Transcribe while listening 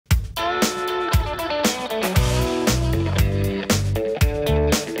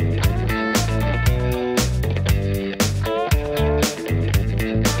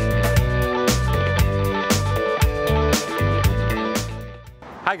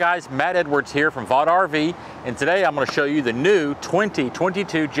guys, Matt Edwards here from Vaught RV, and today I'm going to show you the new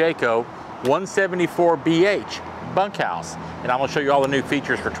 2022 Jayco 174BH bunkhouse, and I'm going to show you all the new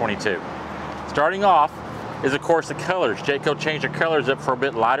features for 22. Starting off is of course the colors. Jayco changed the colors up for a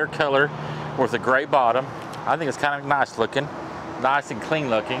bit lighter color with a gray bottom. I think it's kind of nice looking, nice and clean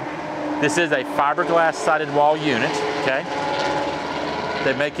looking. This is a fiberglass sided wall unit, okay?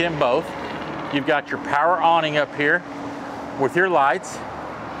 They make it in both. You've got your power awning up here with your lights.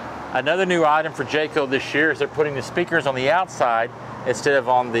 Another new item for Jayco this year is they're putting the speakers on the outside instead of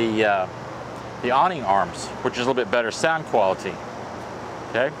on the awning arms, which is a little bit better sound quality.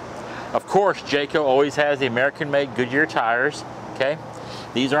 Okay. Of course, Jayco always has the American-made Goodyear tires. Okay.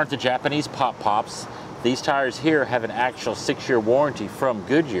 These aren't the Japanese pop-pops. These tires here have an actual 6-year warranty from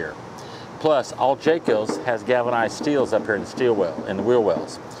Goodyear. Plus, all Jayco's has galvanized steels up here in the steel well, in the wheel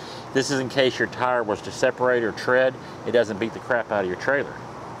wells. This is in case your tire was to separate or tread, it doesn't beat the crap out of your trailer,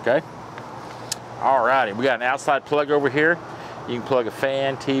 okay? Alrighty, we got an outside plug over here. You can plug a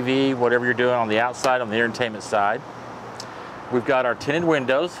fan, TV, whatever you're doing on the outside, on the entertainment side. We've got our tinted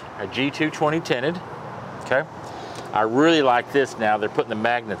windows, our G220 tinted, okay? I really like this now, they're putting the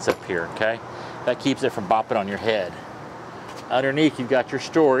magnets up here, okay? That keeps it from bopping on your head. Underneath, you've got your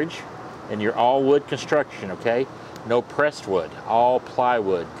storage and your all wood construction, okay? No pressed wood, all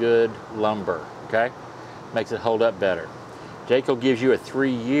plywood, good lumber, okay? Makes it hold up better. Jayco gives you a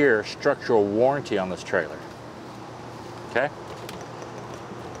 3-year structural warranty on this trailer, okay?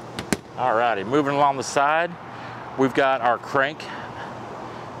 Alrighty, moving along the side, we've got our crank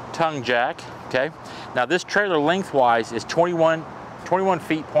tongue jack, okay? Now this trailer lengthwise is 21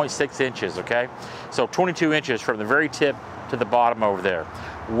 feet, 0.6 inches, okay? So 22 inches from the very tip to the bottom over there.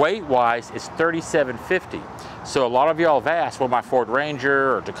 Weight-wise, it's 3750. So a lot of y'all have asked, will my Ford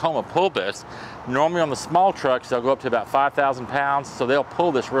Ranger or Tacoma pull this? Normally on the small trucks, they'll go up to about 5,000 pounds, so they'll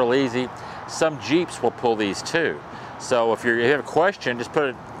pull this real easy. Some Jeeps will pull these too. So if you have a question, just put it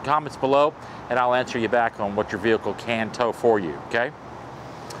in comments below and I'll answer you back on what your vehicle can tow for you, okay?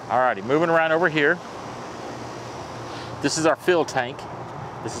 Alrighty, moving around over here. This is our fill tank.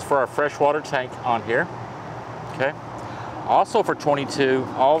 This is for our freshwater tank on here, okay? Also for 22,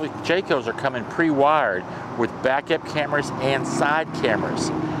 all the Jaycos are coming pre-wired with backup cameras and side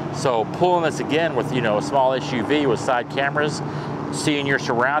cameras. So pulling this again with, you know, a small SUV with side cameras, seeing your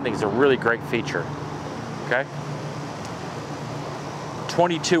surroundings is a really great feature, okay?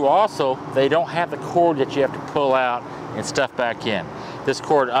 22 also, they don't have the cord that you have to pull out and stuff back in. This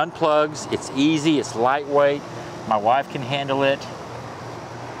cord unplugs, it's easy, it's lightweight, my wife can handle it.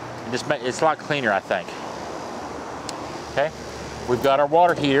 It's a lot cleaner, I think. Okay, we've got our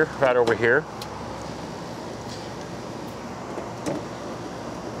water heater right over here.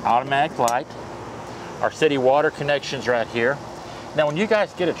 Automatic light. Our city water connections right here. Now when you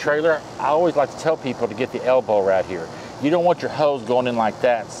guys get a trailer, I always like to tell people to get the elbow right here. You don't want your hose going in like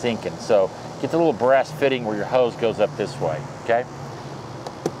that and sinking. So get the little brass fitting where your hose goes up this way, okay?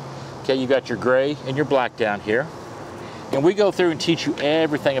 Okay, you got your gray and your black down here. And we go through and teach you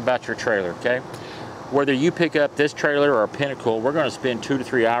everything about your trailer, okay? Whether you pick up this trailer or a Pinnacle, we're going to spend 2 to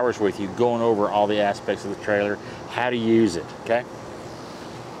 3 hours with you going over all the aspects of the trailer, how to use it, okay?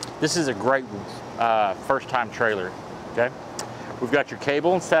 This is a great first-time trailer, okay? We've got your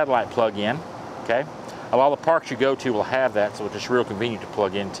cable and satellite plug-in, okay? A lot of the parks you go to will have that, so it's just real convenient to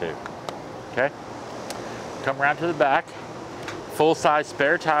plug into, okay? Come around to the back. Full-size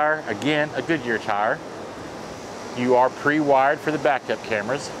spare tire, again, a Goodyear tire. You are pre-wired for the backup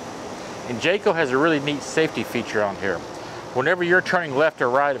cameras. And Jayco has a really neat safety feature on here. Whenever you're turning left or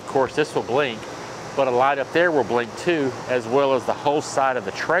right, of course, this will blink, but a light up there will blink too, as well as the whole side of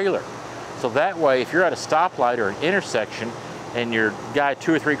the trailer. So that way, if you're at a stoplight or an intersection and your guy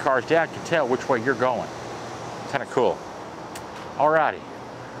 2 or 3 cars down can tell which way you're going. Kind of cool. Alrighty.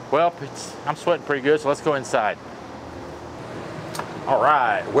 Well, I'm sweating pretty good, so let's go inside.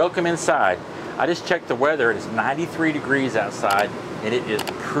 Alright, welcome inside. I just checked the weather, it is 93 degrees outside, and it is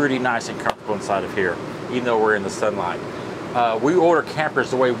pretty nice and comfortable inside of here, even though we're in the sunlight. We order campers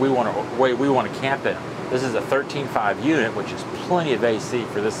the way we want to camp in. This is a 13.5 unit, which is plenty of AC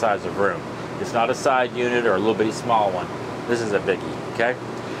for this size of room. It's not a side unit or a little bitty small one. This is a biggie, okay?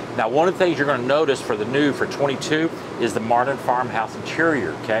 Now, one of the things you're going to notice for the new, for 22, is the modern farmhouse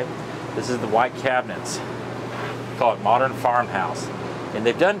interior, okay? This is the white cabinets. Call it modern farmhouse. And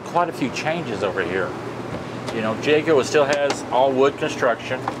they've done quite a few changes over here. You know, Jayco still has all wood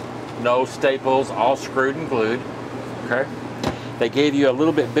construction, no staples, all screwed and glued, okay? They gave you a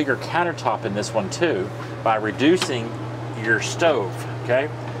little bit bigger countertop in this one too by reducing your stove, okay?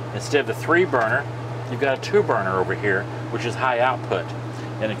 Instead of the 3-burner, you've got a 2-burner over here, which is high output.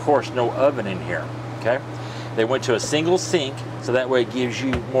 And of course, no oven in here, okay? They went to a single sink, so that way it gives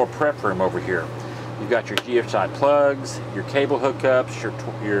you more prep room over here. You've got your GFSI plugs, your cable hookups, your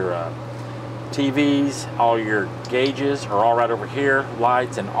TVs, all your gauges are all right over here,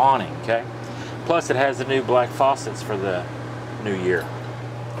 lights and awning, okay? Plus it has the new black faucets for the new year.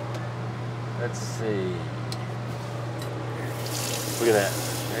 Let's see. Look at that.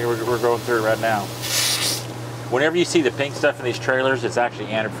 Here we're going through it right now. Whenever you see the pink stuff in these trailers, it's actually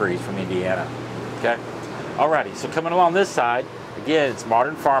antifreeze from Indiana, okay? Alrighty, so coming along this side, again, it's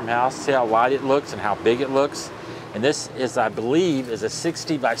modern farmhouse. See how light it looks and how big it looks? And this is, I believe, is a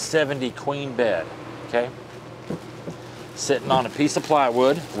 60 by 70 queen bed, okay? Sitting on a piece of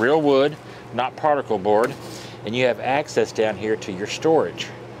plywood, real wood, not particle board. And you have access down here to your storage,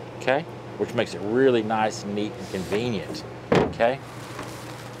 okay? Which makes it really nice and neat and convenient, okay?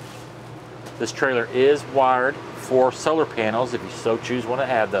 This trailer is wired for solar panels if you so choose want to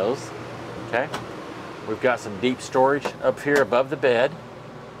add those, okay? We've got some deep storage up here above the bed.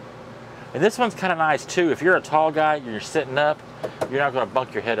 And this one's kind of nice too. If you're a tall guy and you're sitting up, you're not going to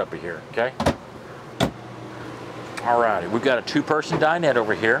bunk your head up here, okay? Alrighty, we've got a 2-person dinette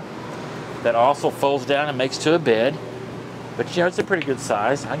over here that also folds down and makes to a bed. But you know, it's a pretty good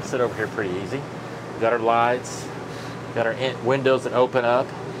size. I can sit over here pretty easy. We've got our lights, got our windows that open up,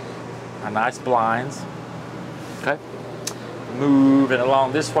 our nice blinds, okay? Moving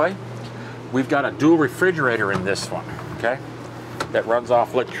along this way, we've got a dual refrigerator in this one, okay? That runs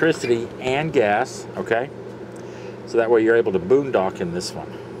off electricity and gas, okay? So that way you're able to boondock in this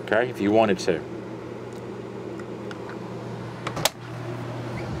one, okay, if you wanted to.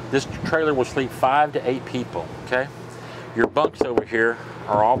 This trailer will sleep 5 to 8 people, okay? Your bunks over here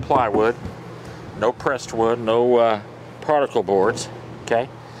are all plywood, no pressed wood, no particle boards, okay?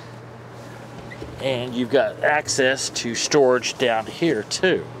 And you've got access to storage down here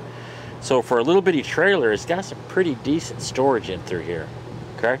too. So for a little bitty trailer, it's got some pretty decent storage in through here,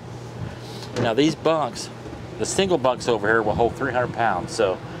 okay? Now these bunks, the single bunks over here will hold 300 pounds.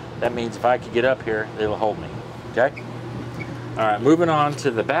 So that means if I could get up here, it'll hold me, okay? All right, moving on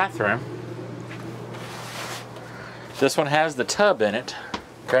to the bathroom. This one has the tub in it,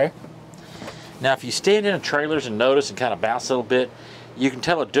 okay? Now if you stand in the trailers and notice and kind of bounce a little bit, you can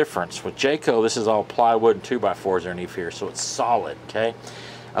tell a difference. With Jayco, this is all plywood and 2x4s underneath here, so it's solid, okay?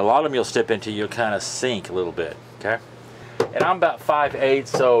 A lot of them you'll step into, you'll kind of sink a little bit, okay? And I'm about 5'8",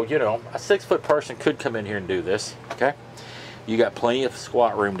 so, you know, a 6-foot person could come in here and do this, okay? You got plenty of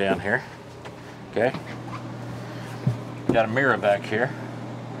squat room down here, okay? Got a mirror back here.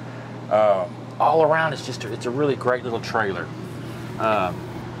 All around, it's a really great little trailer.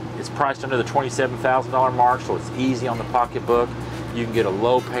 It's priced under the $27,000 mark, so it's easy on the pocketbook. You can get a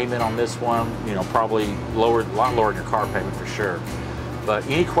low payment on this one, you know, probably a lot lower than your car payment for sure. But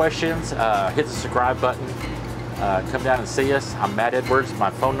any questions, hit the subscribe button. Come down and see us. I'm Matt Edwards. My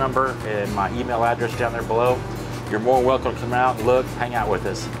phone number and my email address down there below. You're more than welcome to come out and look, hang out with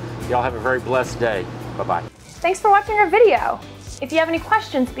us. Y'all have a very blessed day. Bye-bye. Thanks for watching our video. If you have any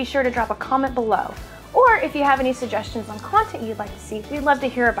questions, be sure to drop a comment below. Or if you have any suggestions on content you'd like to see, we'd love to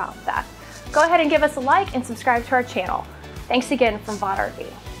hear about that. Go ahead and give us a like and subscribe to our channel. Thanks again from VOD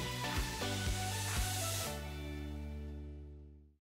RV.